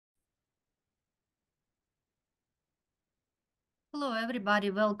Hello,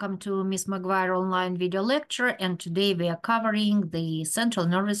 everybody. Welcome to Miss McGuire online video lecture. And today we are covering the central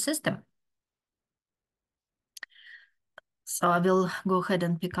nervous system. So I will go ahead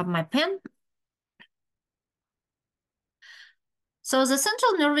and pick up my pen. So the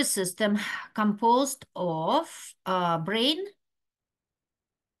central nervous system composed of brain.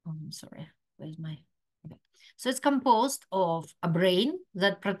 Oh, I'm sorry. Where's my... Okay. So it's composed of a brain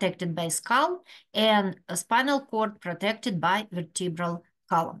that protected by skull and a spinal cord protected by vertebral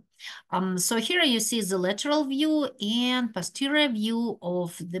column. So here you see the lateral view and posterior view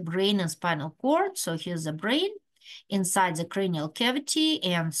of the brain and spinal cord. So here's the brain inside the cranial cavity,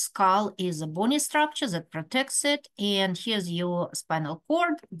 and skull is a bony structure that protects it. And here's your spinal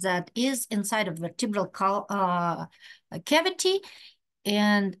cord that is inside of vertebral cavity,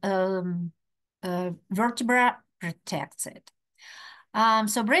 and vertebra protects it.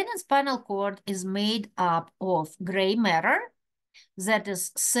 So brain and spinal cord is made up of gray matter, that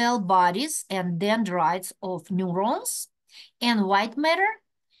is cell bodies and dendrites of neurons, and white matter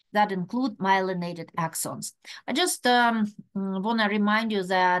that include myelinated axons. I just want to remind you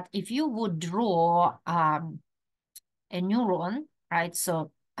that if you would draw a neuron, right?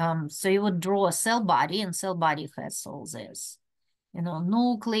 So you would draw a cell body, and cell body has all this,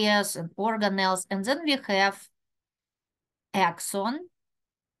 nucleus and organelles, and then we have axon,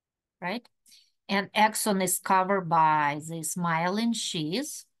 right? And axon is covered by this myelin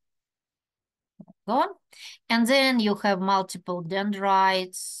sheath. Go on. And then you have multiple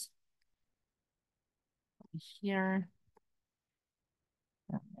dendrites here.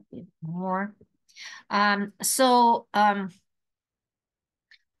 A bit more. So now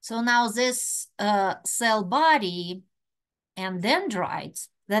this cell body and dendrites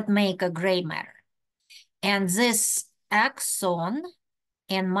that make a gray matter. And this axon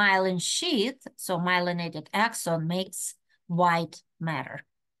and myelin sheath, so myelinated axon, makes white matter.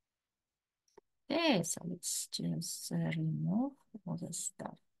 Okay, so let's just remove all this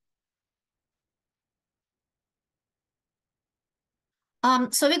stuff.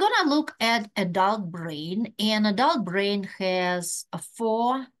 So we're gonna look at adult brain, and adult brain has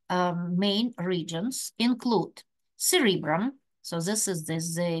four main regions, include cerebrum, so this is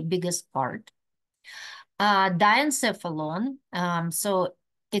the biggest part, diencephalon, so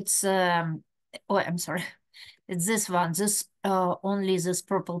it's I'm sorry, it's this one, only this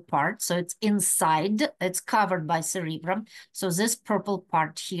purple part, so it's inside, it's covered by cerebrum, so this purple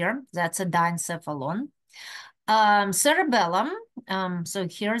part here, that's a diencephalon. Cerebellum, so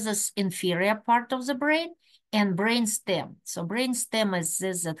here's this inferior part of the brain, and brain stem. So brain stem is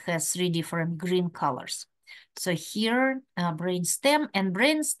this that has three different green colors. So here, brain stem, and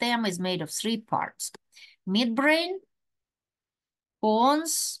brain stem is made of three parts: midbrain,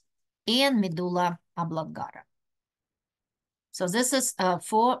 pons, and medulla oblongata. So this is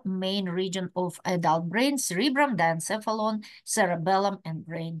four main region of adult brain: cerebrum, diencephalon, cerebellum, and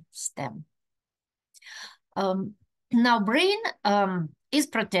brain stem. Now, brain is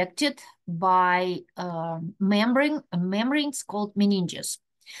protected by membranes called meninges.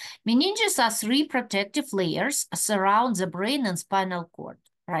 Meninges are three protective layers surround the brain and spinal cord,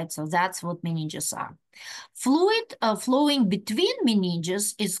 right? So that's what meninges are. Fluid flowing between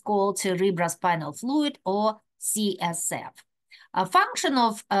meninges is called cerebrospinal fluid, or CSF. A function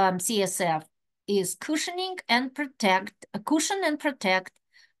of CSF is cushion and protect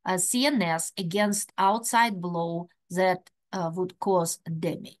CNS against outside blow that would cause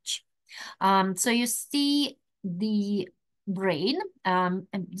damage. So you see the brain,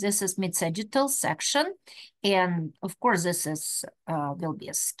 this is mid-sagittal section, and of course this is will be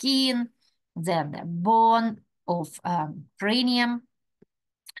a skin, then the bone of cranium,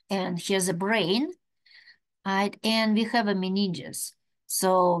 and here's a brain, right? And we have a meninges.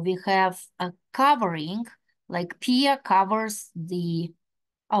 So we have a covering, like pia covers the,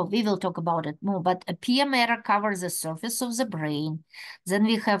 oh, we will talk about it more, but a pia matter covers the surface of the brain. Then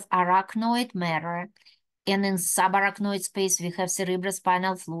we have arachnoid matter, and in subarachnoid space, we have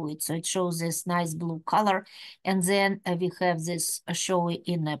cerebrospinal fluid. So it shows this nice blue color. And then we have this showing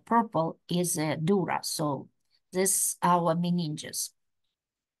in purple is dura. So this our meninges.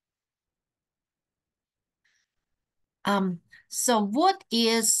 So what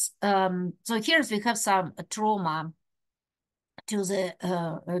is, so here we have some trauma to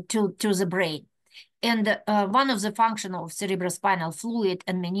the brain. And one of the function of cerebrospinal fluid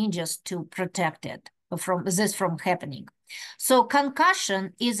and meninges to protect it from happening. So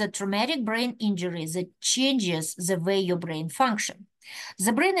concussion is a traumatic brain injury that changes the way your brain function.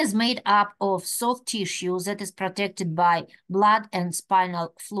 The brain is made up of soft tissue that is protected by blood and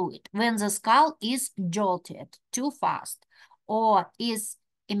spinal fluid. When the skull is jolted too fast or is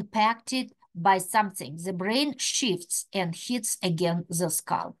impacted by something, the brain shifts and hits again the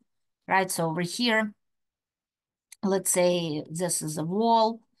skull, right? So over here, let's say this is a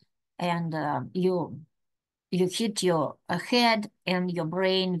wall, and you hit your head, and your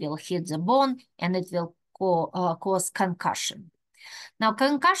brain will hit the bone, and it will cause concussion. Now,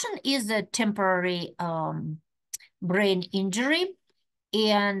 concussion is a temporary brain injury,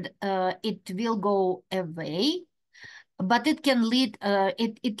 and it will go away, but it can lead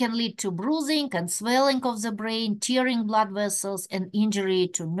it can lead to bruising and swelling of the brain, tearing blood vessels, and injury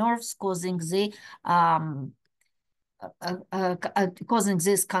to nerves, causing the causing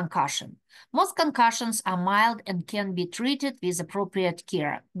this concussion. Most concussions are mild and can be treated with appropriate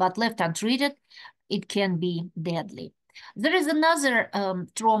care, but left untreated, it can be deadly. There is another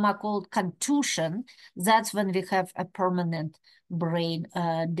trauma called contusion. That's when we have a permanent brain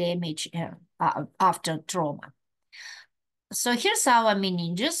damage after trauma. So here's our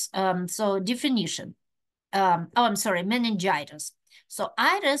meninges. So definition. Meningitis. So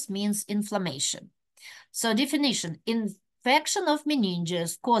itis means inflammation. So definition, infection of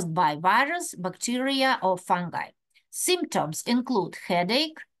meninges caused by virus, bacteria, or fungi. Symptoms include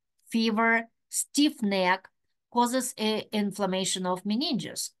headache, fever, stiff neck, causes inflammation of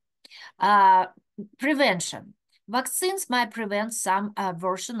meninges. Prevention. Vaccines might prevent some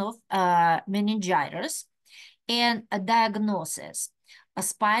version of meningitis. And a diagnosis. A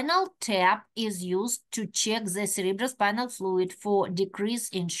spinal tap is used to check the cerebrospinal fluid for decrease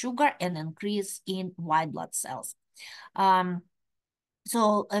in sugar and increase in white blood cells. Because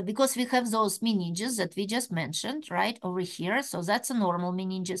we have those meninges that we just mentioned, right, over here, so that's a normal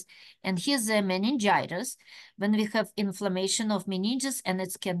meninges. And here's the meningitis, when we have inflammation of meninges, and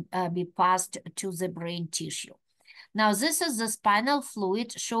it can be passed to the brain tissue. Now, this is the spinal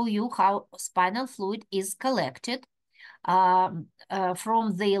fluid, show you how spinal fluid is collected from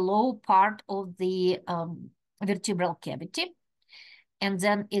the low part of the vertebral cavity. And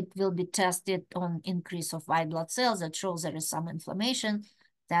then it will be tested on increase of white blood cells that shows there is some inflammation.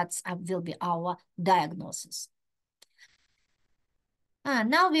 That will be our diagnosis.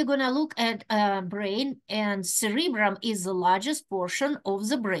 Now we're going to look at brain, and cerebrum is the largest portion of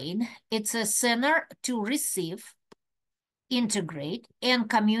the brain. It's a center to receive, integrate, and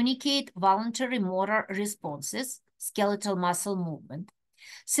communicate voluntary motor responses, skeletal muscle movement.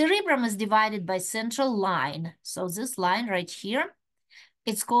 Cerebrum is divided by central line. So this line right here,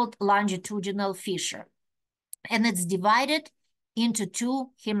 it's called longitudinal fissure, and it's divided into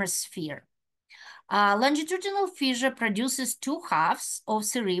two hemispheres. Longitudinal fissure produces two halves of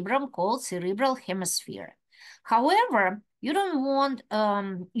cerebrum called cerebral hemisphere. However, you don't want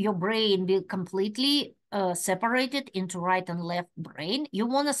your brain be completely separated into right and left brain. You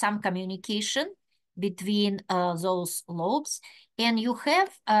want some communication between those lobes, and you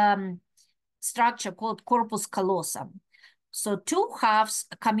have structure called corpus callosum. So two halves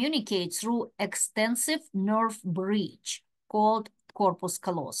communicate through extensive nerve bridge called corpus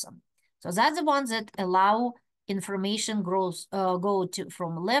callosum. So that's the ones that allow information go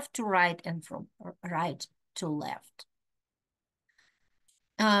from left to right and from right to left.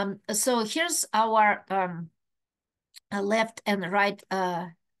 So here's our left and right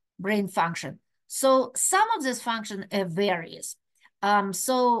brain function. So some of this function varies.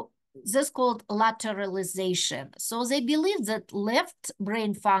 So this is called lateralization. So they believe that left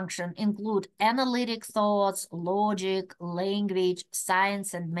brain function include analytic thoughts, logic, language,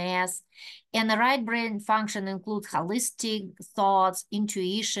 science, and math. And the right brain function includes holistic thoughts,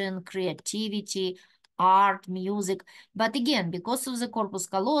 intuition, creativity, art, music. But again, because of the corpus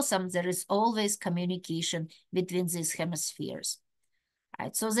callosum, there is always communication between these hemispheres.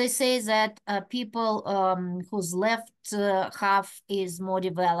 Right, so they say that people whose left half is more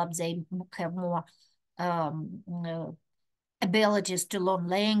developed, they have more abilities to learn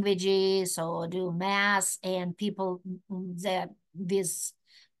languages or do math, and people that with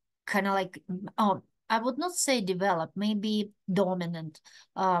kind of like, I would not say developed, maybe dominant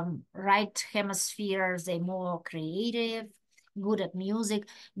right hemisphere, they more creative, good at music,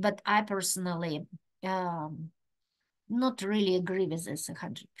 but I personally not really agree with this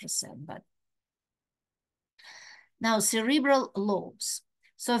 100%, but now cerebral lobes.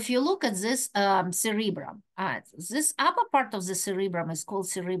 So if you look at this cerebrum, this upper part of the cerebrum is called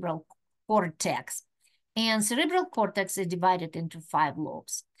cerebral cortex. And cerebral cortex is divided into 5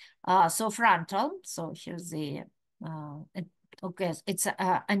 lobes. So frontal, so here's the, okay, it's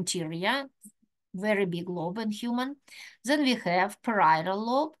anterior, very big lobe in human. Then we have parietal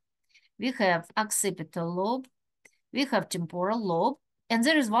lobe, we have occipital lobe, we have temporal lobe, And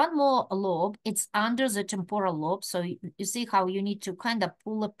there is one more lobe. It's under the temporal lobe. So you see how you need to kind of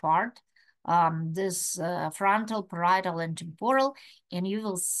pull apart this frontal, parietal, and temporal, and you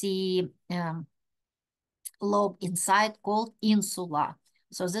will see lobe inside called insula.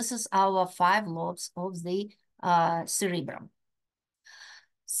 So this is our 5 lobes of the cerebrum.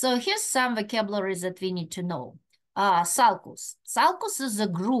 So here's some vocabulary that we need to know. Sulcus. Sulcus is a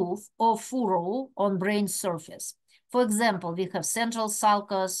groove or furrow on brain surface. For example, we have central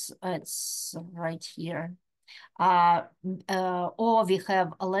sulcus, it's right here. Or we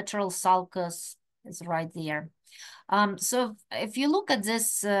have a lateral sulcus, it's right there. So if you look at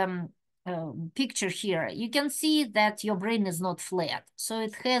this picture here, you can see that your brain is not flat. So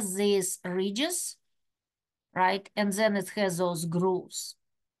it has these ridges, right? And then it has those grooves.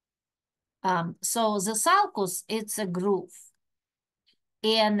 So the sulcus, it's a groove.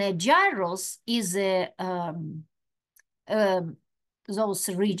 And a gyrus is those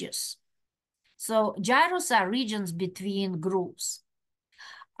ridges. So gyrus are regions between grooves.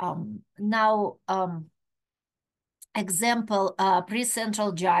 Example,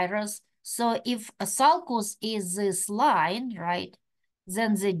 precentral gyrus. So if a sulcus is this line, right,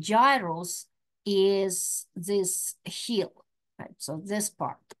 then the gyrus is this heel, right? So this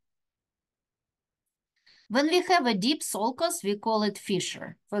part. When we have a deep sulcus, we call it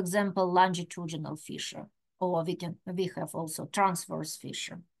fissure. For example, longitudinal fissure, or we have also transverse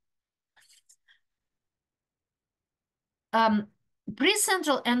fissure.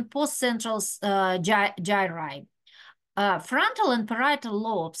 Precentral and postcentral gyri. Frontal and parietal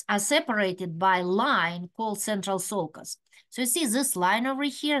lobes are separated by a line called central sulcus. So you see this line over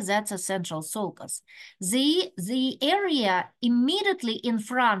here, that's a central sulcus. The area immediately in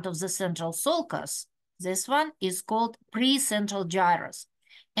front of the central sulcus, this one is called precentral gyrus.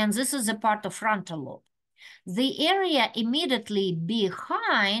 And this is a part of frontal lobe. The area immediately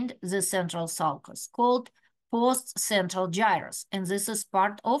behind the central sulcus called postcentral gyrus. And this is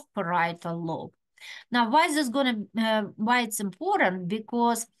part of parietal lobe. Now, why is this why it's important?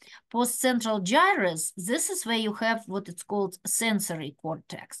 Because postcentral gyrus, this is where you have what it's called sensory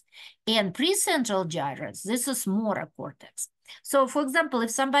cortex. And precentral gyrus, this is motor cortex. So, for example, if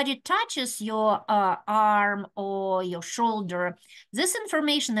somebody touches your arm or your shoulder, this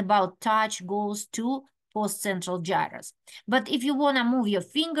information about touch goes to postcentral gyrus. But if you want to move your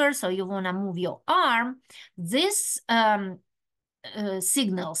fingers or you want to move your arm, this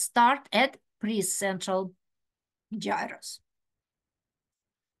signal start at precentral gyrus.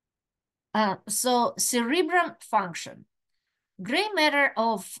 So cerebrum function. Gray matter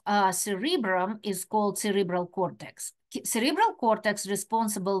of cerebrum is called cerebral cortex. Cerebral cortex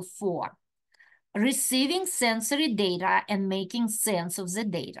responsible for receiving sensory data and making sense of the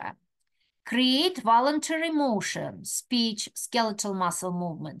data, create voluntary motion, speech, skeletal muscle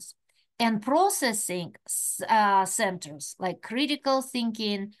movements, and processing centers like critical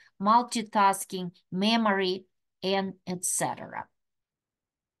thinking, multitasking, memory, and etc.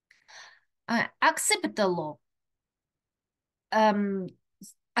 Occipital lobe.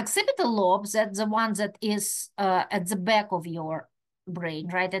 Occipital lobe, that's the one that is at the back of your brain,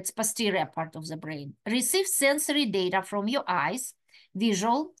 right? It's posterior part of the brain. Receives sensory data from your eyes,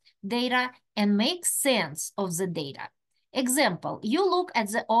 visual data, and make sense of the data. Example, you look at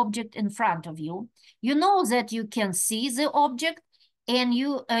the object in front of you. You know that you can see the object, and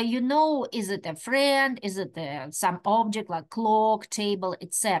you know, is it a friend? Is it some object like clock, table,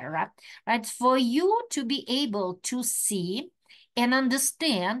 etc. Right? For you to be able to see and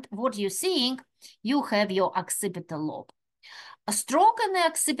understand what you're seeing, you have your occipital lobe. A stroke in the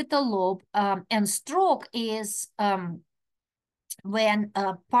occipital lobe, and stroke is when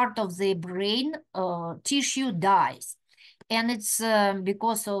part of the brain tissue dies. And it's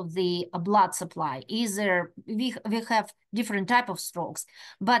because of the blood supply. Either we have different type of strokes,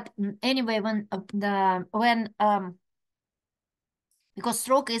 but anyway, because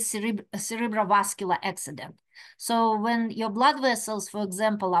stroke is a cerebrovascular accident. So when your blood vessels, for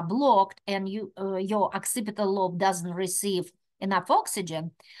example, are blocked and your occipital lobe doesn't receive enough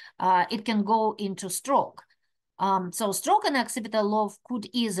oxygen, it can go into stroke. So stroke and occipital lobe could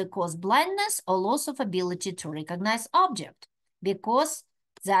either cause blindness or loss of ability to recognize object, because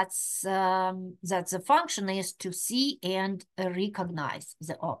that's the function is to see and recognize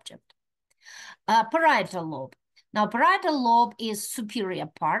the object. Parietal lobe. Now, parietal lobe is superior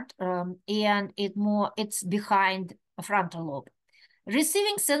part, and it's behind a frontal lobe.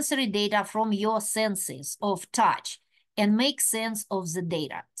 Receiving sensory data from your senses of touch and make sense of the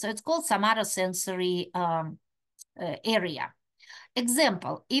data. So it's called somatosensory area.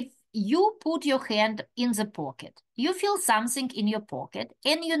 Example, if you put your hand in the pocket. You feel something in your pocket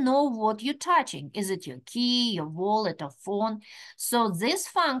and you know what you're touching. Is it your key, your wallet, or phone? So these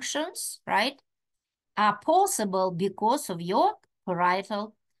functions, right, are possible because of your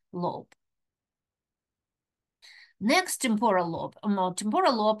parietal lobe. Next, temporal lobe.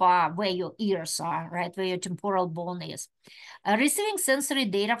 Temporal lobe are where your ears are, right, where your temporal bone is. Receiving sensory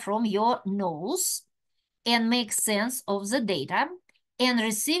data from your nose and make sense of the data, and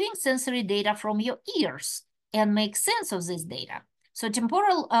receiving sensory data from your ears and make sense of this data. So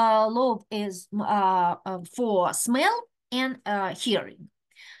temporal lobe is for smell and hearing.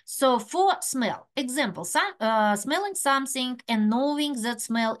 So for smell, example, smelling something and knowing that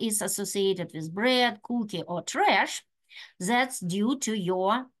smell is associated with bread, cookie, or trash, that's due to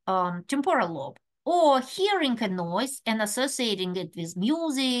your temporal lobe. Or hearing a noise and associating it with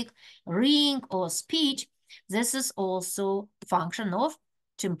music, ring, or speech, this is also function of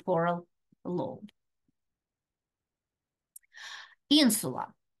temporal lobe. Insula.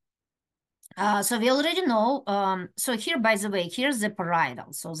 So we already know, so here, by the way, here's the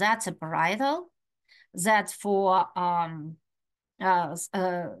parietal. So that's a parietal. That's for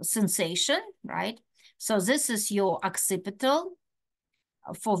sensation, right? So this is your occipital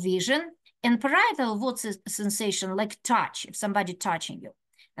for vision. And parietal, what's a sensation? Like touch, if somebody touching you.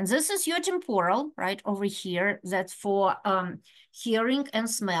 And this is your temporal, right, over here. That's for hearing and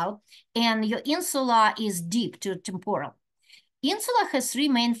smell. And your insula is deep to temporal. Insula has three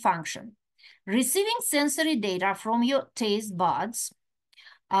main functions. Receiving sensory data from your taste buds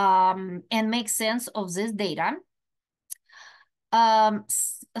and make sense of this data. A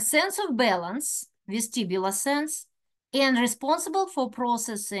sense of balance, vestibular sense, and responsible for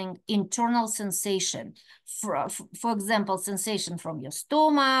processing internal sensation. For example, sensation from your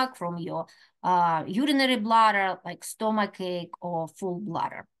stomach, from your urinary bladder, like stomach ache or full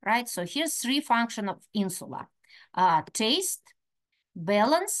bladder, right? So here's three functions of insula. Taste,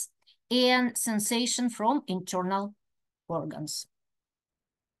 balance, and sensation from internal organs.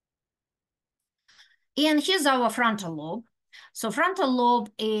 And here's our frontal lobe. So frontal lobe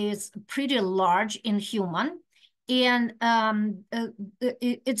is pretty large in human, and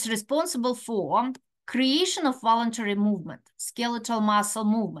it's responsible for creation of voluntary movement, skeletal muscle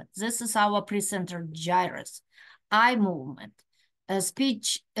movement. This is our precentral gyrus, eye movement,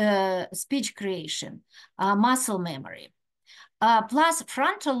 speech creation, muscle memory. Plus,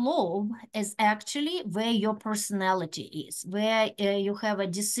 frontal lobe is actually where your personality is, where you have a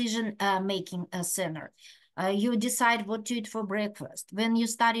decision-making center. You decide what to eat for breakfast. When you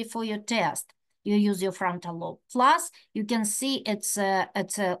study for your test, you use your frontal lobe. Plus, you can see it's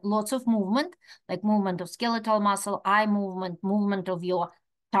lots of movement, like movement of skeletal muscle, eye movement, movement of your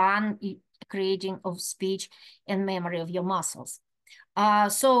tongue, creating of speech, and memory of your muscles.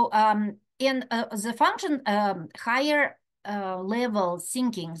 In the function higher level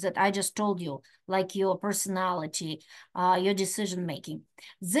thinking that I just told you, like your personality, your decision making.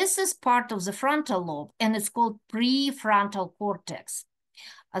 This is part of the frontal lobe, and it's called prefrontal cortex.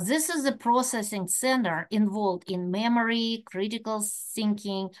 This is the processing center involved in memory, critical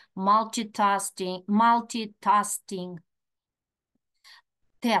thinking, multitasking,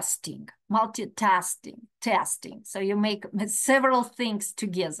 testing. So you make several things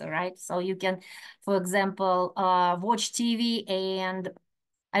together, right? So you can, for example, watch TV and,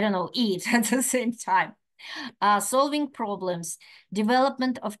 I don't know, eat at the same time. Solving problems,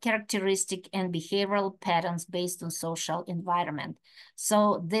 development of characteristic and behavioral patterns based on social environment.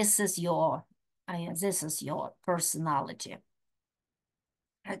 So this is your personality.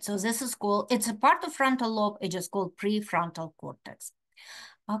 Right, so this is called, it's a part of frontal lobe, it is called prefrontal cortex.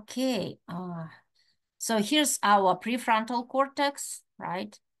 Okay, so here's our prefrontal cortex,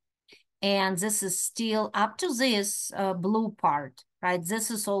 right? And this is still up to this blue part, right? This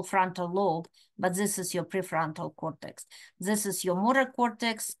is all frontal lobe, but this is your prefrontal cortex. This is your motor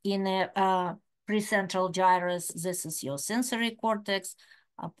cortex in a precentral gyrus. This is your sensory cortex,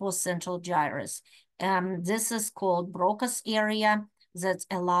 postcentral gyrus. This is called Broca's area that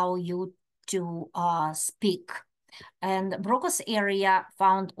allow you to speak. And Broca's area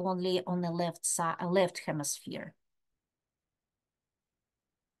found only on the left hemisphere.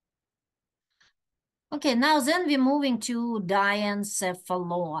 Okay, now then we're moving to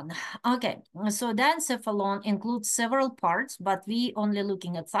diencephalon. Okay, so diencephalon includes several parts, but we only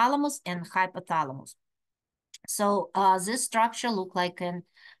looking at thalamus and hypothalamus. So this structure look like an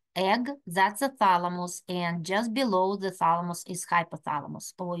egg, that's the thalamus, and just below the thalamus is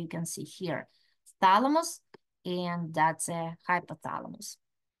hypothalamus, or you can see here, thalamus, and that's a hypothalamus.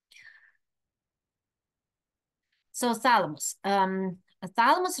 So thalamus, The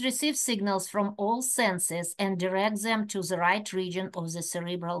thalamus receives signals from all senses and directs them to the right region of the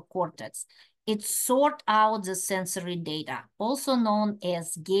cerebral cortex. It sorts out the sensory data, also known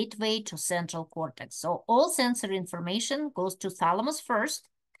as gateway to central cortex. So all sensory information goes to thalamus first,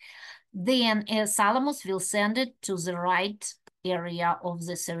 then thalamus will send it to the right area of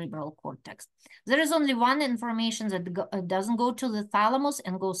the cerebral cortex. There is only one information that doesn't go to the thalamus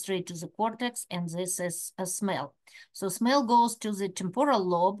and goes straight to the cortex, and this is a smell. So smell goes to the temporal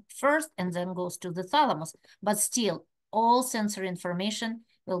lobe first and then goes to the thalamus, but still all sensory information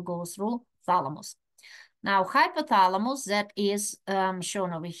will go through thalamus. Now, hypothalamus, that is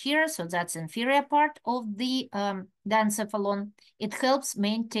shown over here. So that's inferior part of the diencephalon. It helps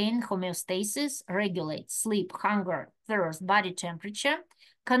maintain homeostasis, regulates sleep, hunger, thirst, body temperature,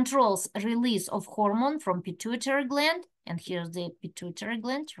 controls release of hormone from pituitary gland. And here's the pituitary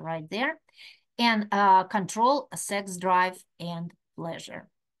gland right there. And control sex drive and pleasure.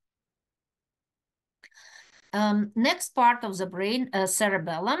 Next part of the brain,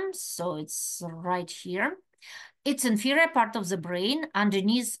 cerebellum. So it's right here. It's inferior part of the brain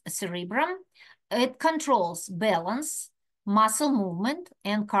underneath cerebrum. It controls balance, muscle movement,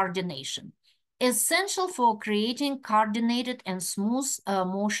 and coordination. Essential for creating coordinated and smooth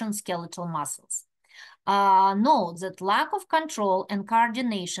motion skeletal muscles. Note that lack of control and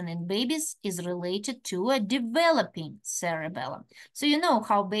coordination in babies is related to a developing cerebellum. So you know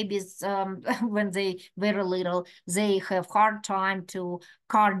how babies, when they very little, they have hard time to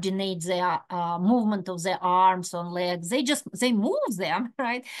coordinate their movement of their arms and legs. They move them,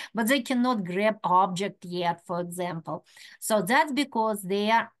 right? But they cannot grab object yet, for example. So that's because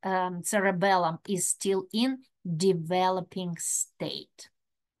their cerebellum is still in developing state.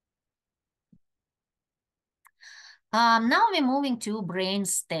 Now we're moving to brain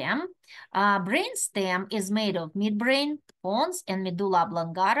stem. Brain stem is made of midbrain, pons, and medulla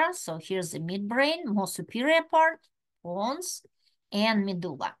oblongata. So here's the midbrain, more superior part, pons, and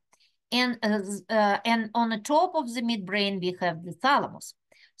medulla. And on the top of the midbrain, we have the thalamus.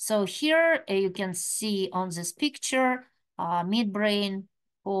 So here you can see on this picture, midbrain,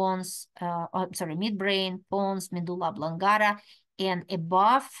 pons, midbrain, pons, medulla oblongata, and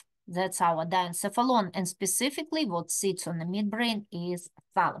above, that's our diencephalon, and specifically what sits on the midbrain is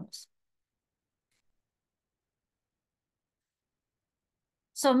thalamus.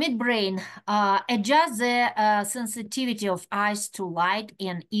 So midbrain adjusts the sensitivity of eyes to light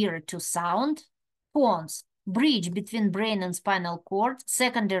and ear to sound. Pons, bridge between brain and spinal cord,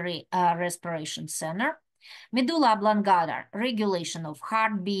 secondary respiration center. Medulla oblongata, regulation of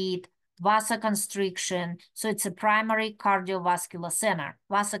heartbeat, vasoconstriction. So it's a primary cardiovascular center.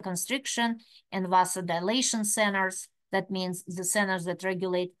 Vasoconstriction and vasodilation centers. That means the centers that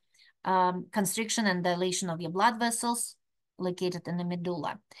regulate constriction and dilation of your blood vessels located in the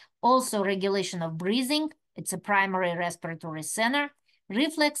medulla. Also regulation of breathing. It's a primary respiratory center.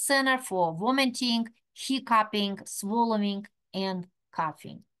 Reflex center for vomiting, hiccuping, swallowing, and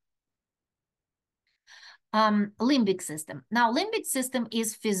coughing. Limbic system. Now, limbic system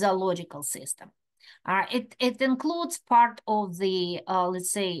is physiological system. It includes part of the,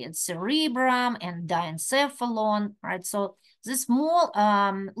 let's say, cerebrum and diencephalon, right? So this more,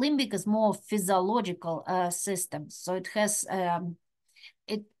 limbic is more physiological system. So it has,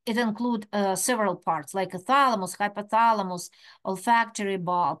 it includes several parts like a thalamus, hypothalamus, olfactory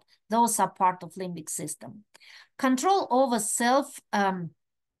bulb. Those are part of limbic system. Control over self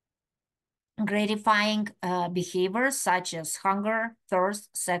gratifying behaviors such as hunger, thirst,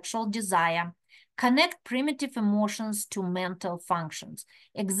 sexual desire. Connect primitive emotions to mental functions.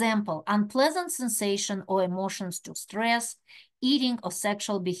 Example, unpleasant sensation or emotions to stress, eating or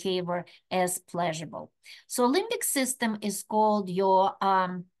sexual behavior as pleasurable. So limbic system is called your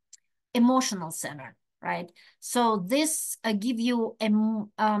emotional center, right? So this give you, give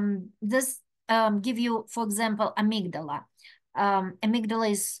you, for example, amygdala. Amygdala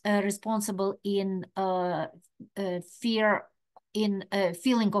is responsible in fear, in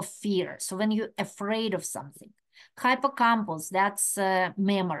feeling of fear. So when you're afraid of something. Hippocampus, that's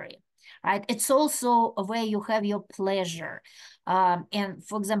memory, right? It's also where you have your pleasure. And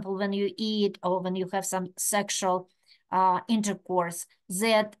for example, when you eat or when you have some sexual intercourse,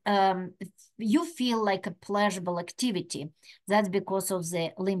 that you feel like a pleasurable activity. That's because of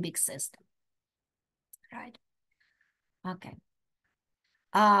the limbic system, right? Okay.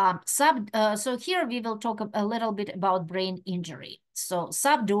 So here we will talk a little bit about brain injury. So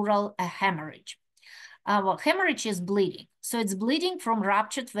subdural hemorrhage. Well, hemorrhage is bleeding. So it's bleeding from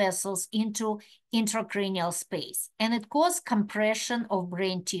ruptured vessels into intracranial space, and it causes compression of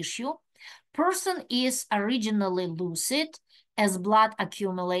brain tissue. Person is originally lucid as blood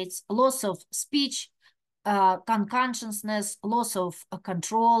accumulates, loss of speech, unconsciousness, loss of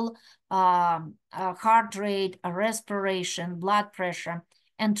control, heart rate, respiration, blood pressure.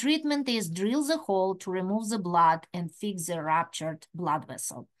 And treatment is drill the hole to remove the blood and fix the ruptured blood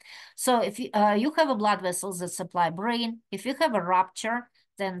vessel. So if you have a blood vessel that supply brain, if you have a rupture,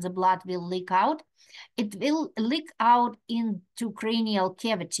 then the blood will leak out. It will leak out into cranial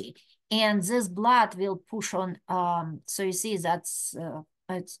cavity, and this blood will push on. So you see that's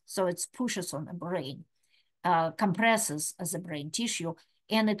it pushes on the brain, compresses the brain tissue,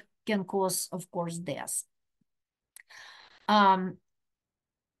 and it can cause, of course, death.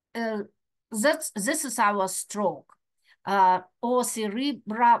 This is our stroke or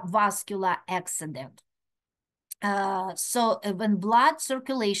cerebrovascular accident. So when blood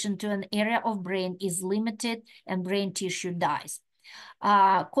circulation to an area of brain is limited and brain tissue dies,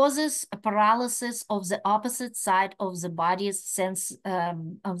 causes paralysis of the opposite side of the body's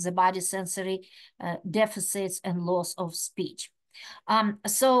sensory deficits and loss of speech.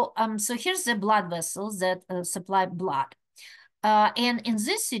 So here's the blood vessels that supply blood. And in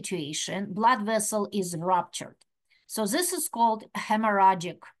this situation, blood vessel is ruptured. So this is called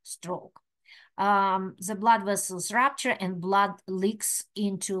hemorrhagic stroke. The blood vessels rupture and blood leaks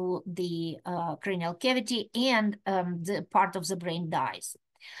into the cranial cavity, and the part of the brain dies.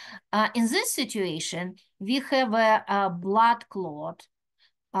 In this situation, we have a blood clot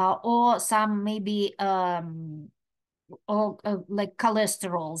or some maybe like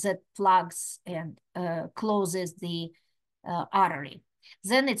cholesterol that plugs and closes the artery.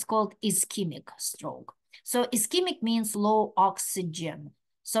 Then it's called ischemic stroke. So ischemic means low oxygen.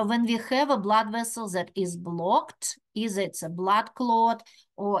 So when we have a blood vessel that is blocked, either it's a blood clot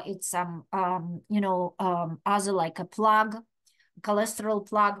or it's some, other like a plug, cholesterol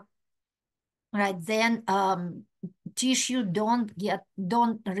plug, right? Then tissue doesn't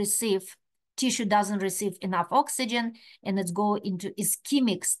receive enough oxygen, and it's go into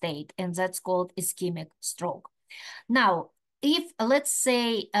ischemic state, and that's called ischemic stroke. Now, if let's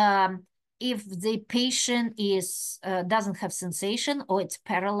say if the patient doesn't have sensation or it's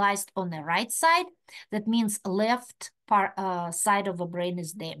paralyzed on the right side, that means left side of the brain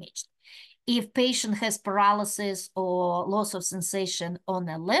is damaged. If patient has paralysis or loss of sensation on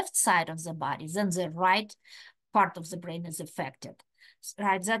the left side of the body, then the right part of the brain is affected.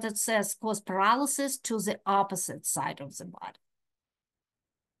 Right, that it says cause paralysis to the opposite side of the body.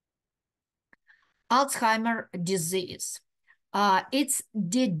 Alzheimer's disease. It's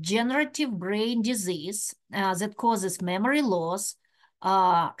degenerative brain disease that causes memory loss,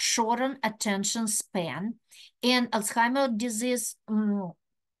 shortened attention span, and Alzheimer's disease.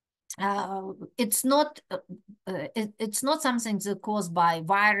 It's not something that's caused by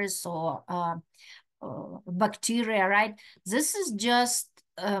virus or bacteria, right? This is just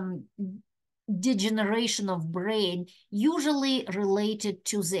degeneration of brain, usually related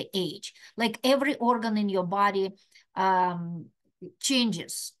to the age. Like every organ in your body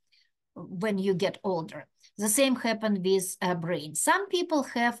changes when you get older. The same happened with brain. Some people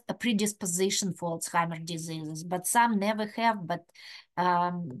have a predisposition for Alzheimer's diseases, but some never have. But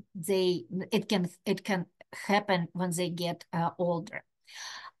it can happen when they get older.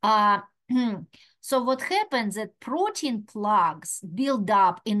 So what happens that protein plugs build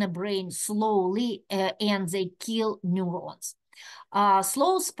up in the brain slowly and they kill neurons.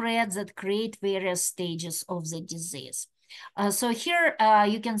 Slow spreads that create various stages of the disease. So here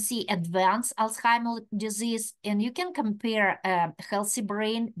you can see advanced Alzheimer's disease, and you can compare a healthy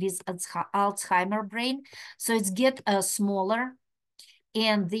brain with Alzheimer's brain. So it's get smaller,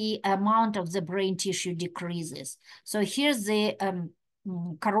 and the amount of the brain tissue decreases. So here's the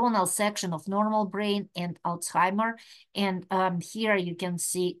coronal section of normal brain and Alzheimer, and here you can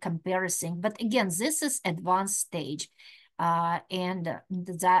see comparison. But again, this is advanced stage, and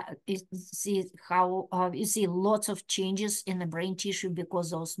that is, see how you see lots of changes in the brain tissue because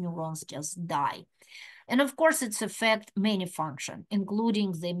those neurons just die. And of course, it's affect many functions,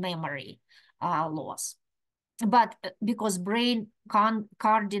 including the memory loss. But because brain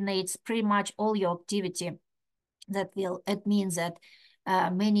coordinates pretty much all your activity, it means that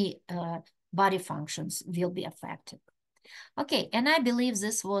many body functions will be affected. Okay, and I believe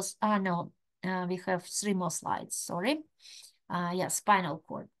this was, no, we have 3 more slides, sorry. Yeah, spinal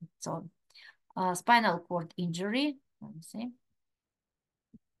cord. So spinal cord injury, let me see.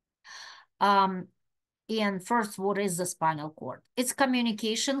 And first, what is the spinal cord? It's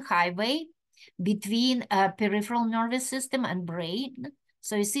communication highway between peripheral nervous system and brain.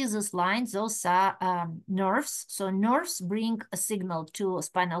 So you see these lines, those are nerves. So nerves bring a signal to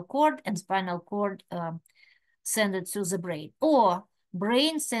spinal cord, and spinal cord send it to the brain, or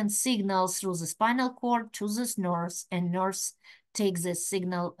brain sends signals through the spinal cord to the nerves, and nerves take this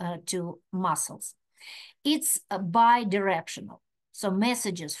signal to muscles. It's bidirectional. So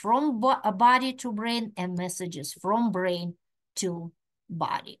messages from body to brain and messages from brain to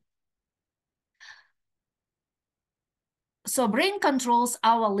body. So brain controls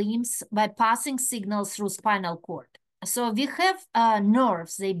our limbs by passing signals through spinal cord. So we have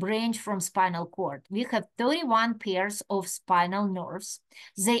nerves, they branch from spinal cord. We have 31 pairs of spinal nerves.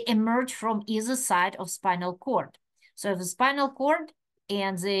 They emerge from either side of spinal cord. So the spinal cord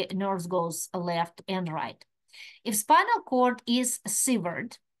and the nerves goes left and right. If spinal cord is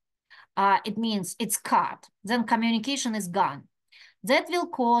severed, it means it's cut, then communication is gone. That will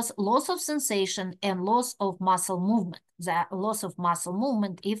cause loss of sensation and loss of muscle movement. The loss of muscle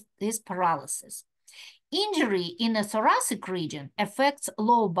movement is paralysis. Injury in the thoracic region affects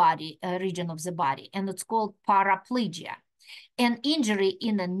low body region of the body, and it's called paraplegia. And injury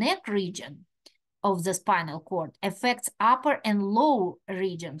in the neck region of the spinal cord affects upper and low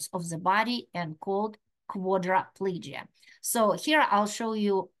regions of the body and called quadriplegia. So here I'll show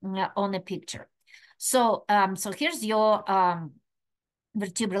you on a picture. So here's your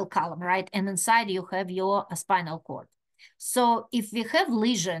vertebral column, right? And inside you have your spinal cord. So if we have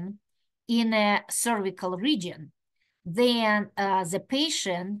lesion in a cervical region, then the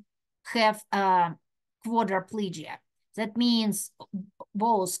patient have quadriplegia. That means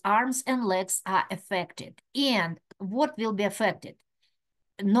both arms and legs are affected. And what will be affected?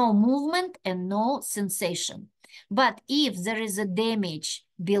 No movement and no sensation. But if there is a damage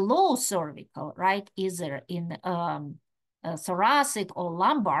below cervical, right, either in thoracic or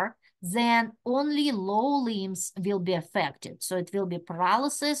lumbar, then only low limbs will be affected. So it will be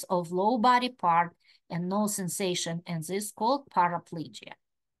paralysis of low body part and no sensation, and this is called paraplegia,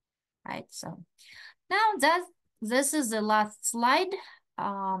 right? So now this is the last slide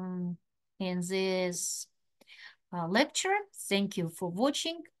in this lecture. Thank you for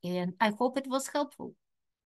watching, and I hope it was helpful.